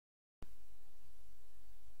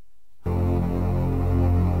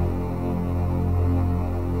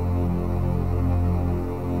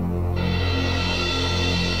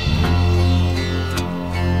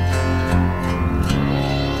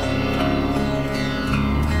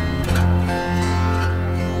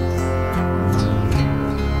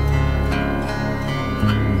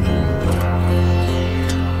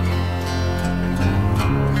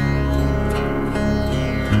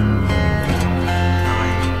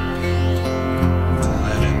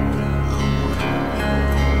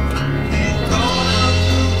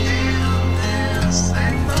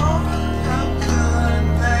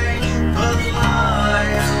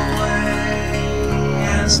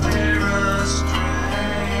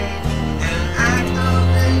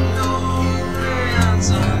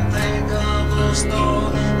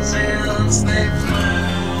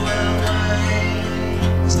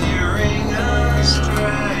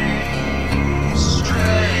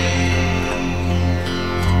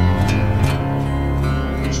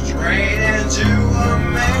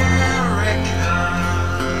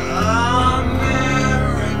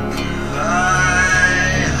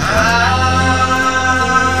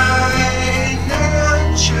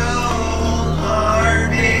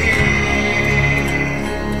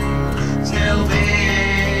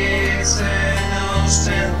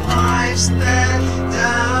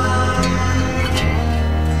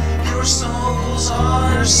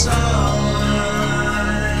are so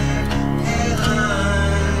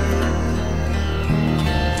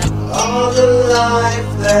all the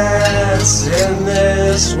life that's in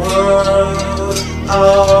this world,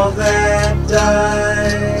 all that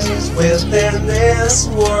dies within this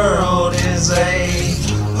world is a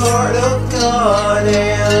part of God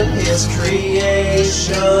and His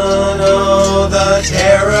creation. Oh, the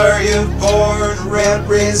terror you've borne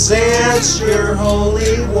represents your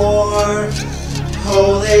holy war.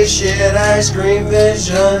 Holy shit, I scream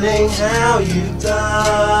visioning how you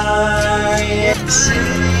die.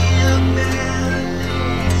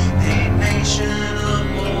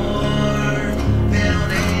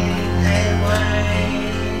 Building a way,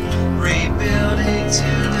 rebuilding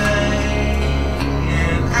to